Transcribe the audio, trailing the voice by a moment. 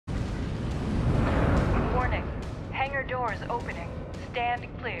doors opening. Stand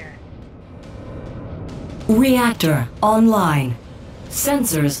clear. Reactor online.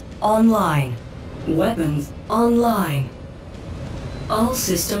 Sensors online. Weapons online. All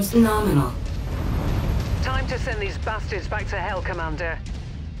systems nominal. Time to send these bastards back to hell, Commander.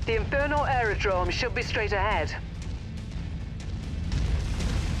 The Inferno aerodrome should be straight ahead.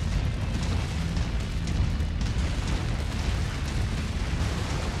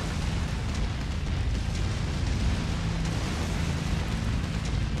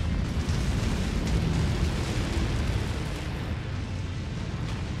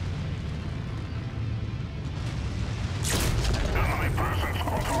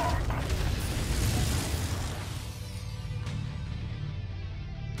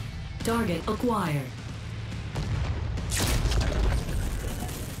 Target acquired.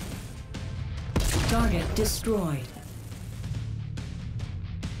 Target destroyed.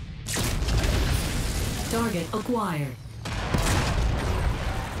 Target acquired.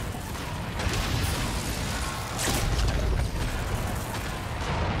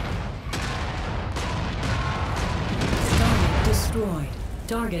 Target destroyed.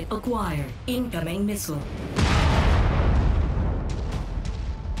 Target acquired. Incoming missile.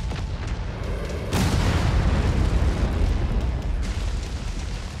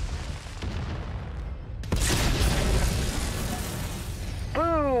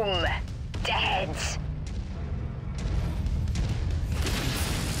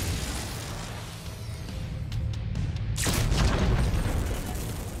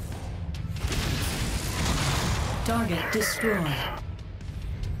 Target destroyed.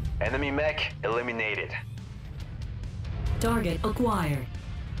 Enemy mech eliminated. Target acquired.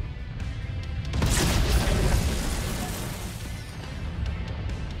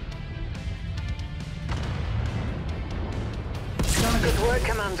 Good work,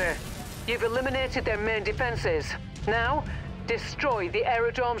 Commander. You've eliminated their main defenses. Now, destroy the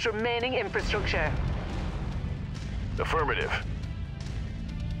aerodrome's remaining infrastructure. Affirmative.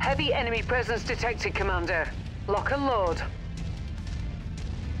 Heavy enemy presence detected, Commander. Lock and load.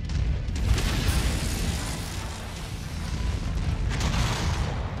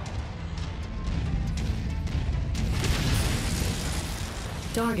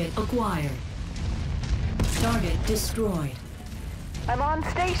 Target acquired. Target destroyed. I'm on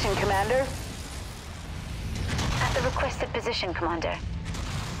station, Commander. At the requested position, Commander.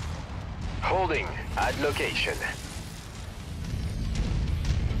 Holding at location.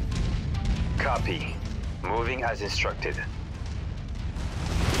 Copy. Moving as instructed.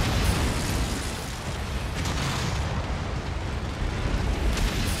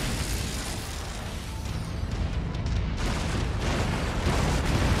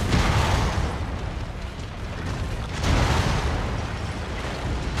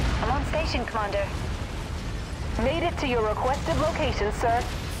 I'm on station, Commander. Made it to your requested location, sir.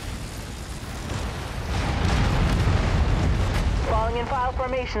 Falling in file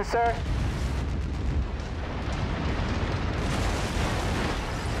formation, sir.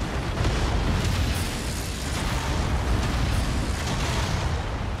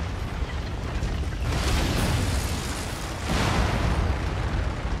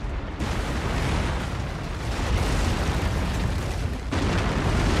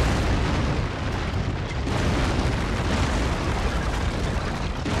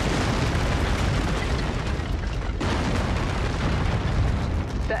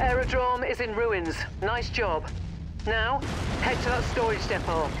 The aerodrome is in ruins. Nice job. Now, head to that storage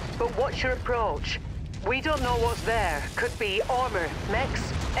depot, but watch your approach. We don't know what's there. Could be armor,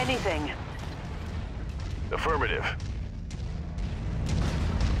 mechs, anything. Affirmative.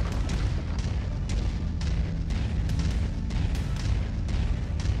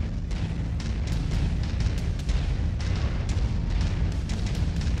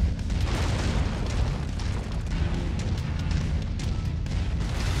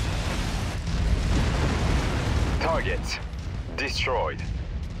 Target destroyed.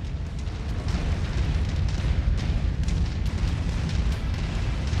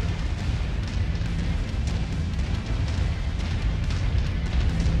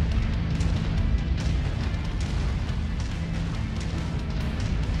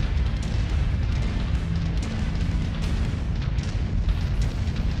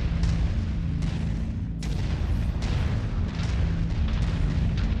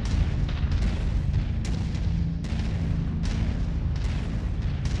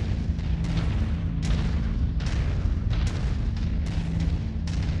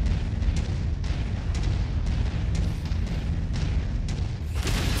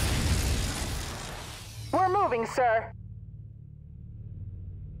 We're moving, sir.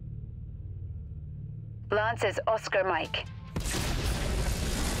 Lance is Oscar Mike.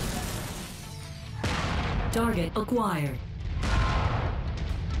 Target acquired.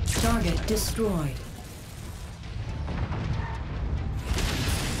 Target destroyed.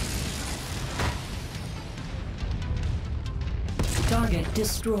 Target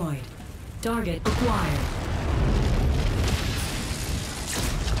destroyed. Target acquired.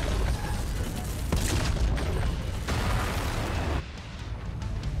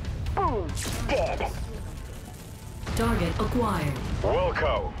 Boom. Dead. Target acquired.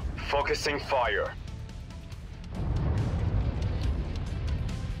 Wilco, focusing fire.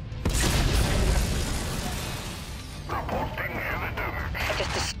 I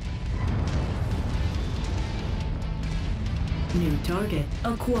just New target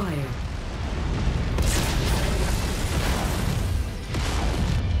acquired.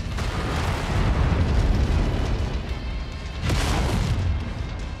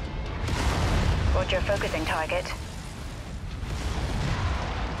 Roger, focusing target.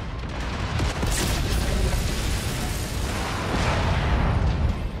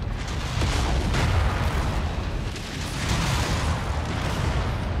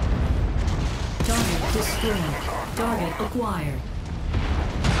 Target destroyed. Target acquired.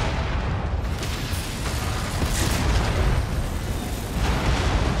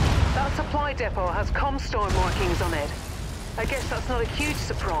 That supply depot has Comstar markings on it. I guess that's not a huge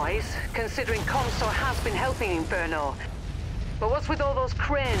surprise, considering Comstar has been helping Inferno. But what's with all those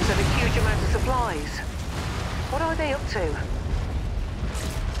cranes and a huge amount of supplies? What are they up to?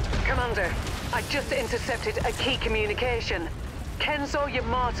 Commander, I just intercepted a key communication. Kenzo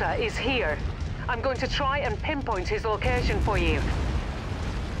Yamata is here. I'm going to try and pinpoint his location for you.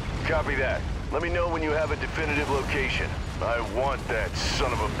 Copy that. Let me know when you have a definitive location. I want that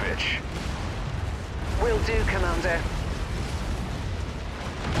son of a bitch. Will do, Commander.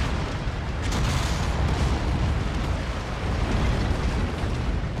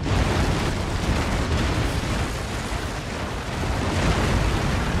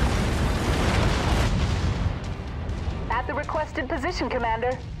 At the requested position,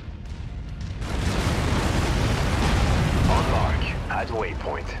 Commander. On mark, at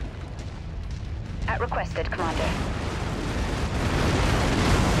waypoint. At requested, Commander.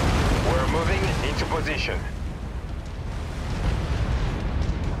 We're moving into position.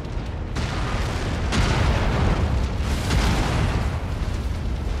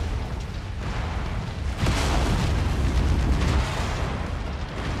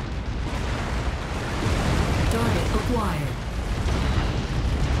 Target acquired.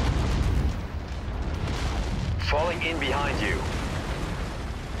 Falling in behind you.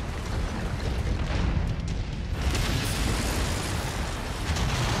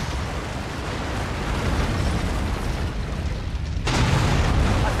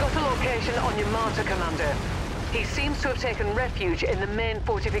 I've got a location on Yamata, Commander. He seems to have taken refuge in the main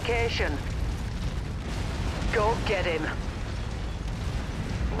fortification. Go get him.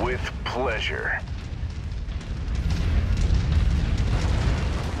 With pleasure.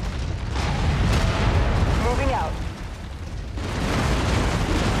 Moving out.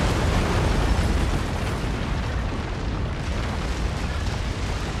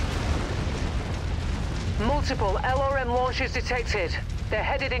 Multiple LRM launches detected. They're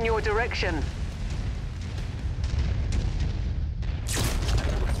headed in your direction.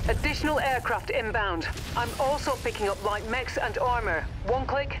 Additional aircraft inbound. I'm also picking up light mechs and armor. One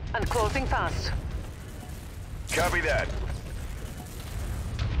click and closing fast. Copy that.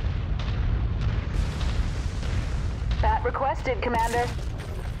 That requested, Commander.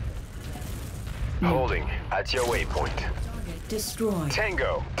 Holding at your waypoint. Target destroyed.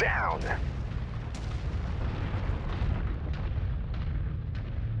 Tango, down.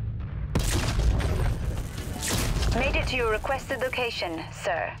 Made it to your requested location,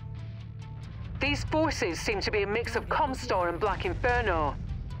 sir. These forces seem to be a mix of Comstar and Black Inferno.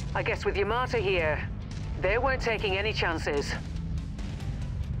 I guess with Yamata here, they weren't taking any chances.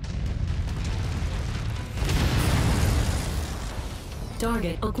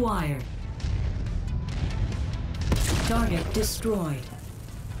 Target acquired. Target destroyed.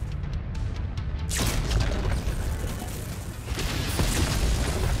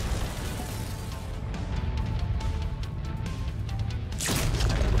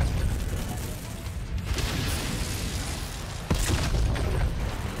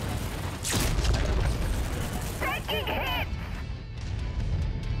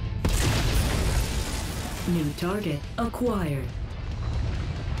 New target acquired.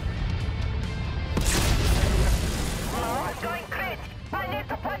 Going crit. I need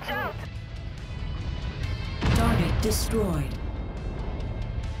to punch out. Target destroyed.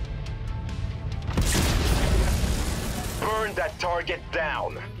 Burn that target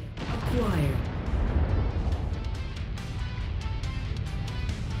down. Acquired.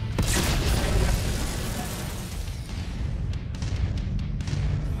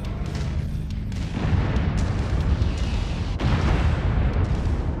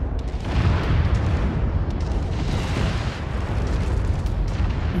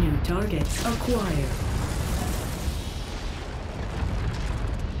 New target acquired.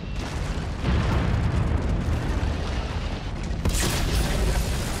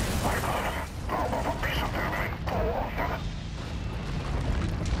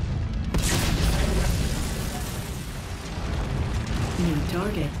 New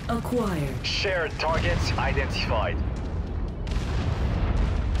target acquired. Shared targets identified.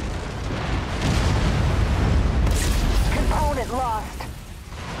 Component lost.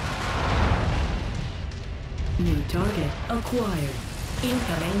 New target acquired.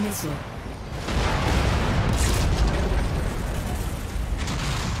 Incoming missile.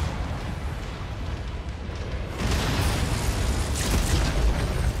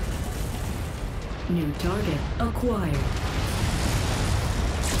 New target acquired.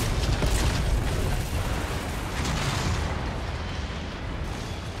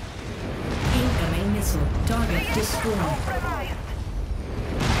 Incoming missile. Target destroyed.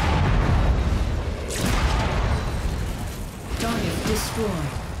 Target destroyed.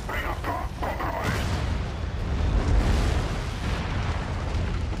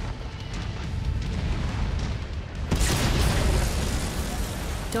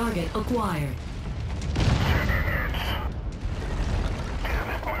 Target acquired.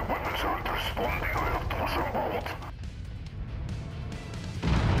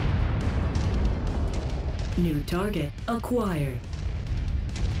 New target acquired.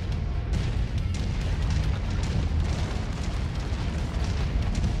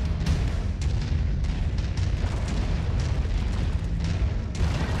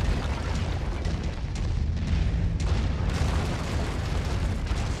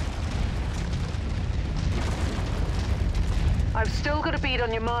 I've still got a bead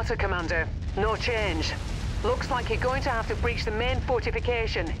on your martyr, Commander. No change. Looks like you're going to have to breach the main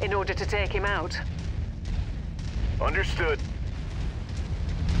fortification in order to take him out. Understood.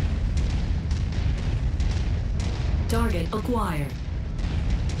 Target acquired.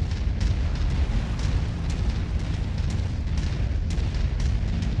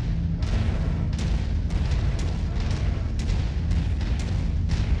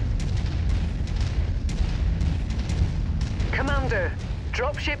 Commander,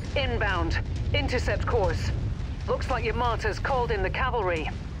 dropship inbound. Intercept course. Looks like your martyrs called in the cavalry.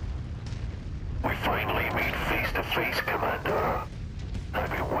 We finally meet face-to-face, Commander.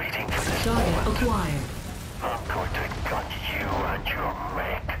 I've been waiting for this Target moment. acquired. I'm going to gut you and your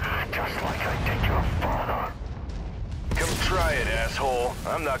mech, just like I did your father. Come try it, asshole.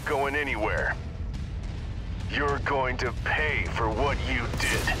 I'm not going anywhere. You're going to pay for what you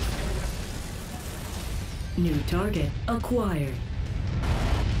did. New target acquired.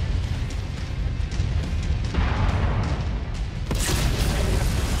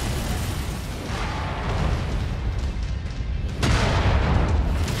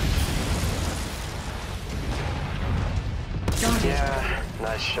 Yeah,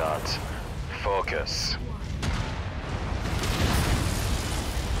 nice shot. Focus.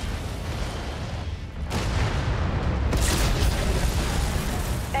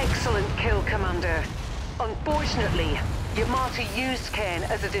 Excellent kill, Commander. Unfortunately, your martyr used Kane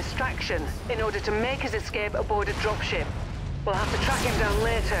as a distraction in order to make his escape aboard a dropship. We'll have to track him down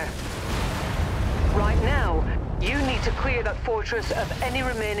later. Right now, you need to clear that fortress of any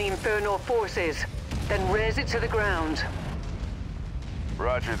remaining Inferno forces, then raze it to the ground.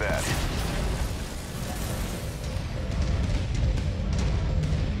 Roger that.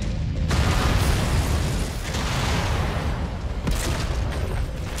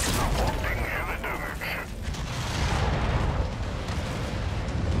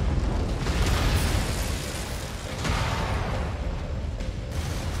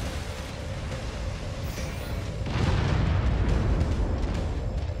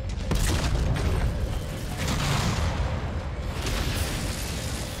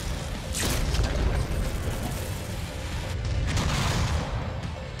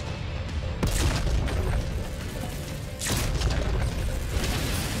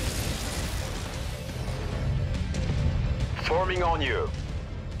 Forming on you.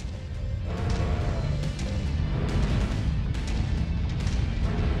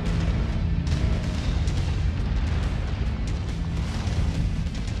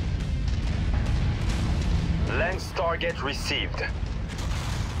 Lens target received.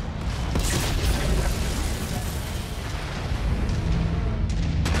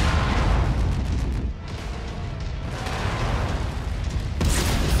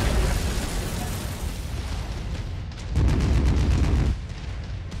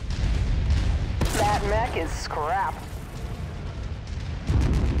 That mech is scrap.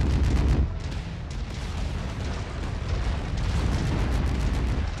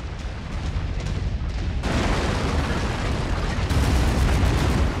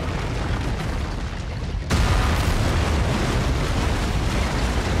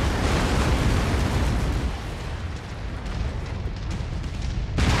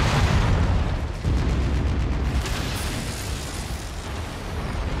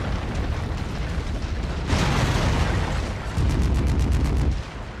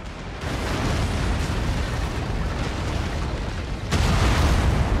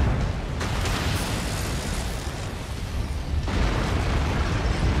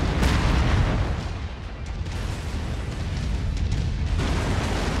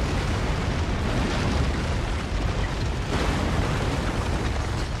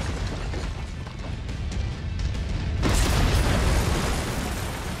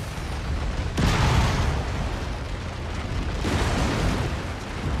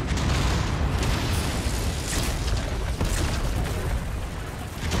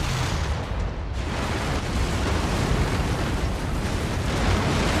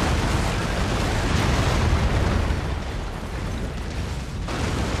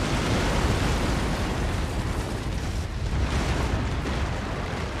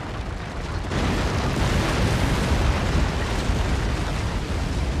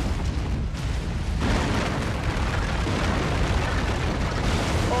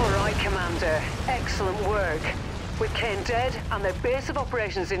 Excellent work. With Kane dead and their base of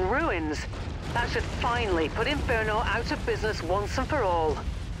operations in ruins, that should finally put Inferno out of business once and for all.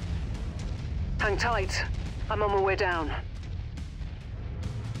 Hang tight. I'm on my way down.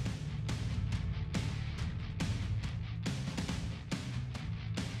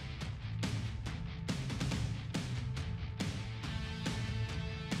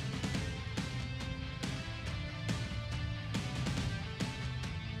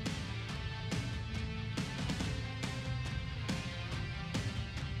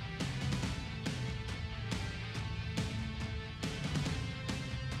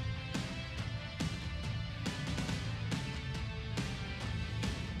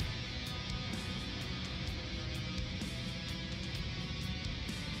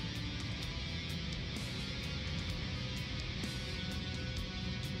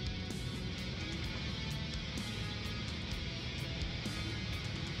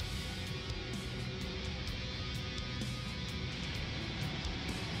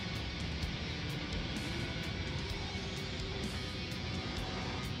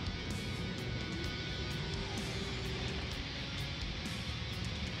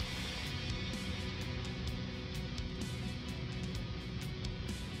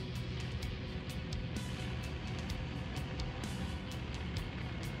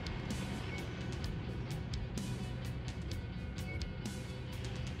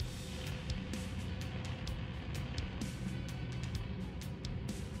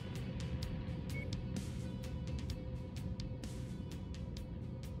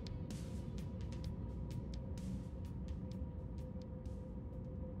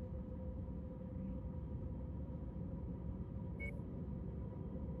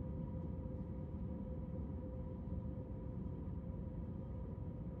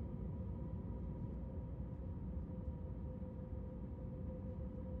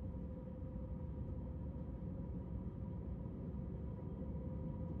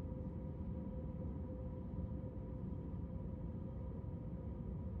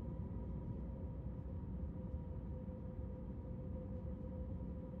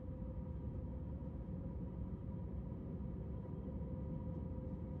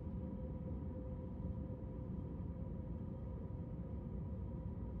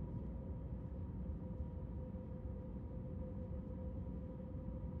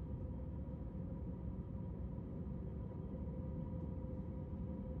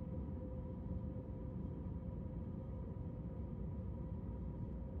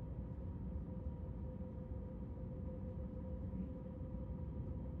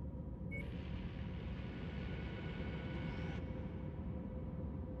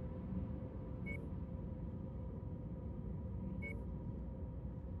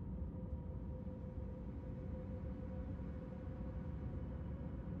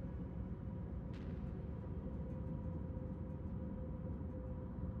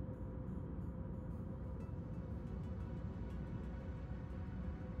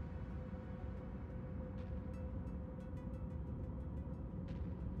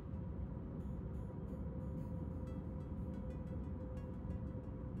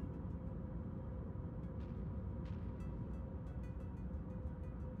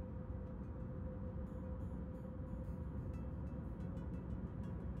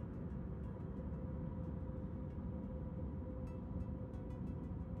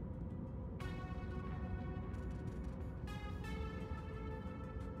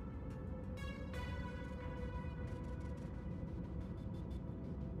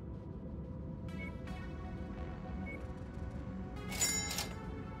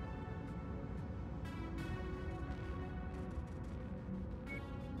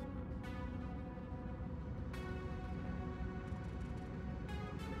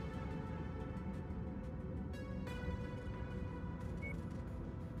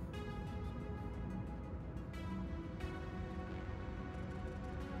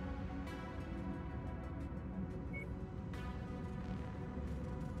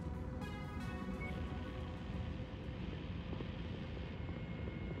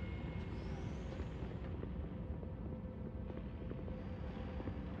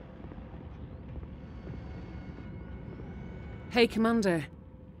 Hey, Commander.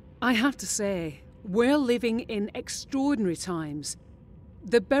 I have to say, we're living in extraordinary times.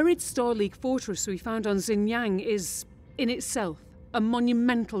 The buried Star League fortress we found on Xinjiang is, in itself, a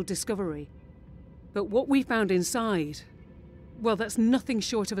monumental discovery. But what we found inside, well, that's nothing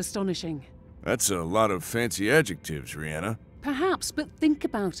short of astonishing. That's a lot of fancy adjectives, Rihanna. Perhaps, but think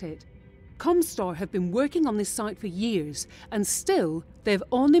about it. Comstar have been working on this site for years, and still, they've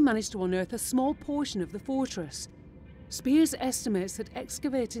only managed to unearth a small portion of the fortress. Spears estimates that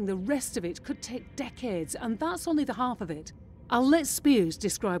excavating the rest of it could take decades, and that's only the half of it. I'll let Spears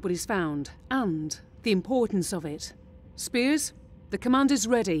describe what he's found, and the importance of it. Spears, the commander's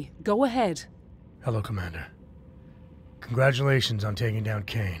ready. Go ahead. Hello, Commander. Congratulations on taking down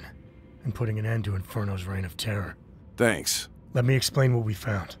Kane and putting an end to Inferno's reign of terror. Thanks. Let me explain what we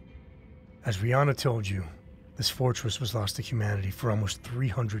found. As Rihanna told you, this fortress was lost to humanity for almost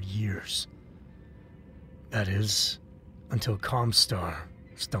 300 years. That is, until Comstar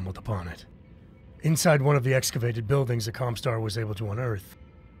stumbled upon it. Inside one of the excavated buildings that Comstar was able to unearth,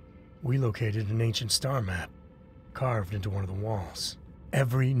 we located an ancient star map carved into one of the walls.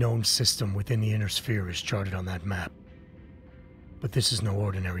 Every known system within the inner sphere is charted on that map. But this is no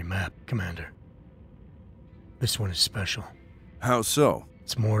ordinary map, Commander. This one is special. How so?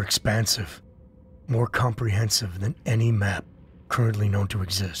 It's more expansive, more comprehensive than any map currently known to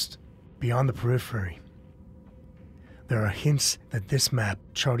exist. Beyond the periphery, there are hints that this map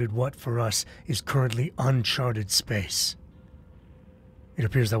charted what, for us, is currently uncharted space. It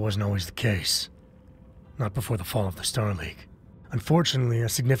appears that wasn't always the case. Not before the fall of the Star League. Unfortunately, a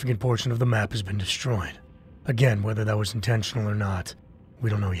significant portion of the map has been destroyed. Again, whether that was intentional or not, we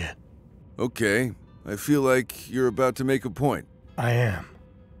don't know yet. Okay, I feel like you're about to make a point. I am.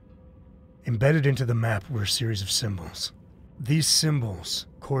 Embedded into the map were a series of symbols. These symbols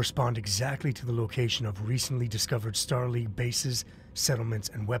correspond exactly to the location of recently discovered Star League bases, settlements,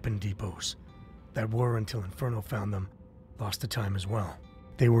 and weapon depots that were, until Inferno found them, lost to time as well.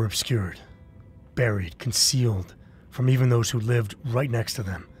 They were obscured, buried, concealed from even those who lived right next to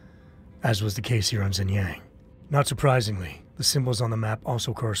them, as was the case here on Xinjiang. Not surprisingly, the symbols on the map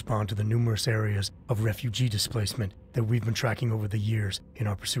also correspond to the numerous areas of refugee displacement that we've been tracking over the years in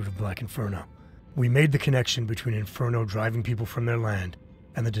our pursuit of Black Inferno. We made the connection between Inferno driving people from their land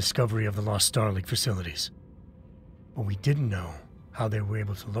and the discovery of the lost Star League facilities. But we didn't know how they were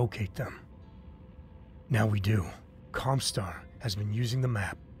able to locate them. Now we do. Comstar has been using the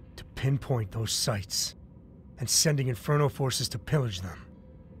map to pinpoint those sites and sending Inferno forces to pillage them.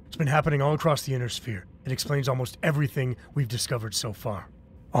 It's been happening all across the Inner Sphere. It explains almost everything we've discovered so far.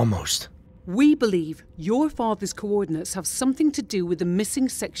 Almost. We believe your father's coordinates have something to do with the missing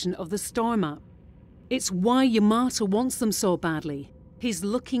section of the star map. It's why Yamato wants them so badly. He's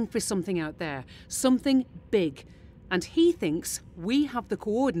looking for something out there, something big, and he thinks we have the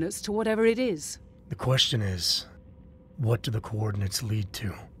coordinates to whatever it is. The question is, what do the coordinates lead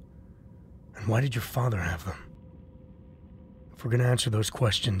to? And why did your father have them? If we're going to answer those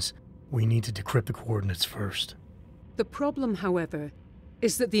questions, we need to decrypt the coordinates first. The problem, however,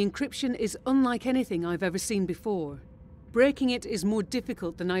 is that the encryption is unlike anything I've ever seen before. Breaking it is more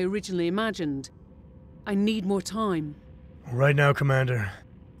difficult than I originally imagined. I need more time. Right now, Commander,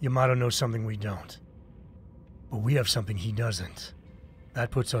 Yamato knows something we don't. But we have something he doesn't.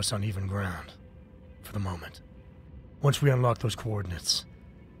 That puts us on even ground. For the moment. Once we unlock those coordinates,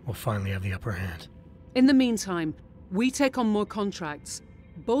 we'll finally have the upper hand. In the meantime, we take on more contracts,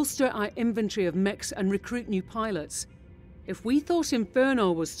 bolster our inventory of mechs and recruit new pilots. If we thought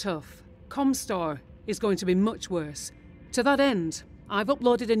Inferno was tough, Comstar is going to be much worse. To that end, I've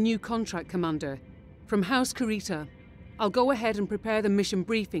uploaded a new contract, Commander. From House Kurita. I'll go ahead and prepare the mission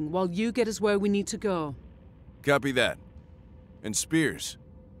briefing while you get us where we need to go. Copy that. And Spears.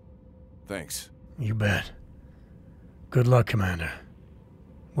 Thanks. You bet. Good luck, Commander.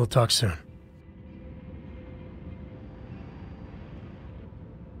 We'll talk soon.